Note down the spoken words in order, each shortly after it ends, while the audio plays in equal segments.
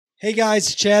Hey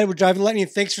guys, Chad, we're Driving Lightning.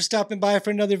 Thanks for stopping by for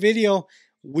another video.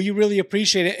 We really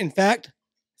appreciate it. In fact,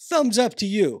 thumbs up to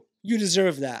you. You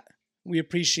deserve that. We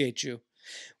appreciate you.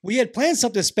 We had planned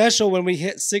something special when we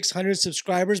hit 600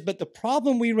 subscribers, but the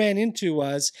problem we ran into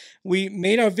was we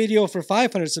made our video for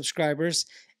 500 subscribers,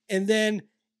 and then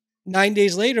 9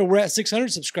 days later, we're at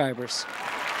 600 subscribers.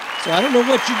 So I don't know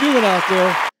what you're doing out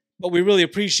there, but we really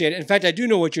appreciate it. In fact, I do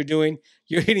know what you're doing.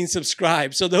 You're hitting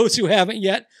subscribe. So those who haven't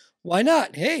yet, why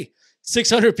not? Hey,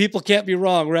 600 people can't be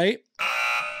wrong, right?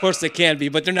 Of course they can be,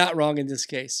 but they're not wrong in this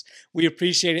case. We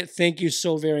appreciate it. Thank you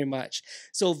so very much.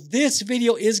 So this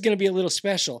video is going to be a little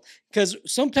special because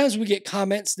sometimes we get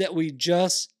comments that we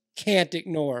just can't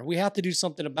ignore. We have to do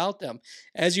something about them.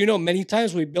 As you know, many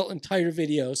times we built entire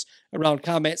videos around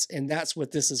comments, and that's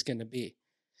what this is going to be.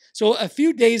 So a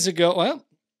few days ago, well,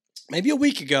 maybe a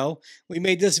week ago, we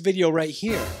made this video right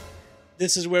here.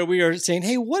 This is where we are saying,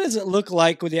 hey, what does it look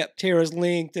like with the Aptera's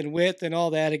length and width and all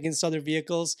that against other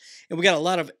vehicles? And we got a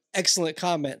lot of excellent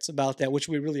comments about that, which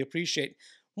we really appreciate.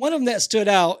 One of them that stood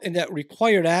out and that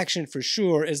required action for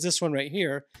sure is this one right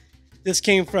here. This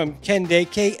came from Kenday,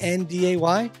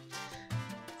 K-N-D-A-Y.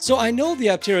 So I know the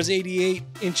Aptera is 88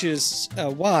 inches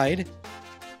wide,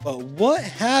 but what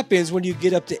happens when you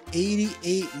get up to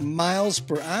 88 miles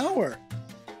per hour?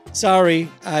 Sorry,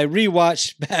 I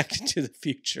rewatched Back to the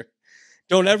Future.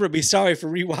 Don't ever be sorry for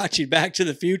rewatching Back to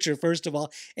the Future, first of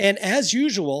all. And as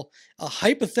usual, a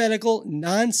hypothetical,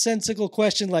 nonsensical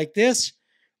question like this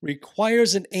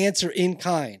requires an answer in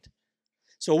kind.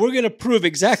 So we're going to prove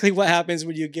exactly what happens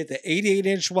when you get the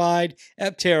 88-inch wide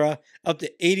Aptera up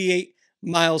to 88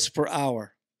 miles per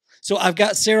hour. So I've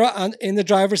got Sarah in the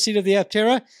driver's seat of the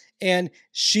Aptera, and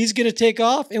she's going to take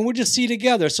off, and we'll just see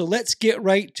together. So let's get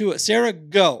right to it. Sarah,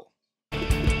 go.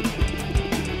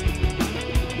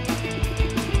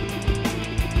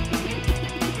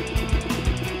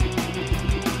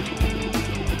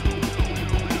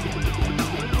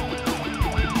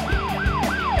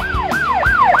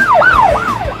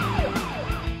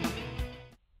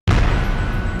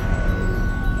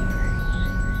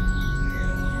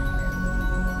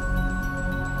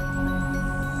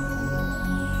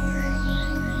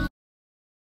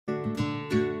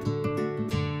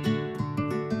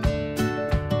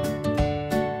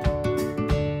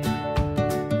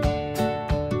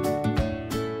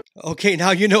 Okay,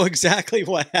 now you know exactly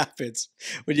what happens.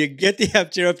 When you get the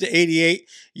Aptera up to 88,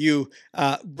 you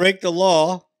break the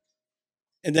law,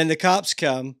 and then the cops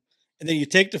come, and then you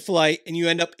take the flight, and you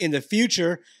end up in the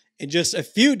future in just a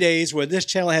few days where this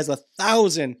channel has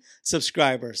 1,000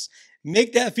 subscribers.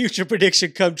 Make that future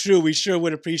prediction come true. We sure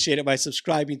would appreciate it by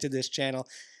subscribing to this channel.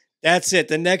 That's it.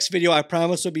 The next video, I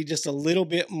promise, will be just a little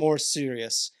bit more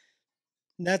serious.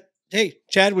 Hey,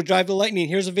 Chad would Drive the Lightning.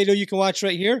 Here's a video you can watch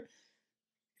right here.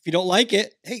 If you don't like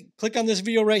it, hey, click on this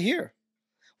video right here.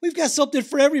 We've got something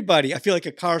for everybody. I feel like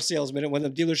a car salesman at one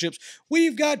of the dealerships.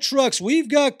 We've got trucks. We've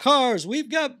got cars. We've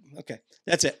got... Okay,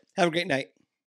 that's it. Have a great night.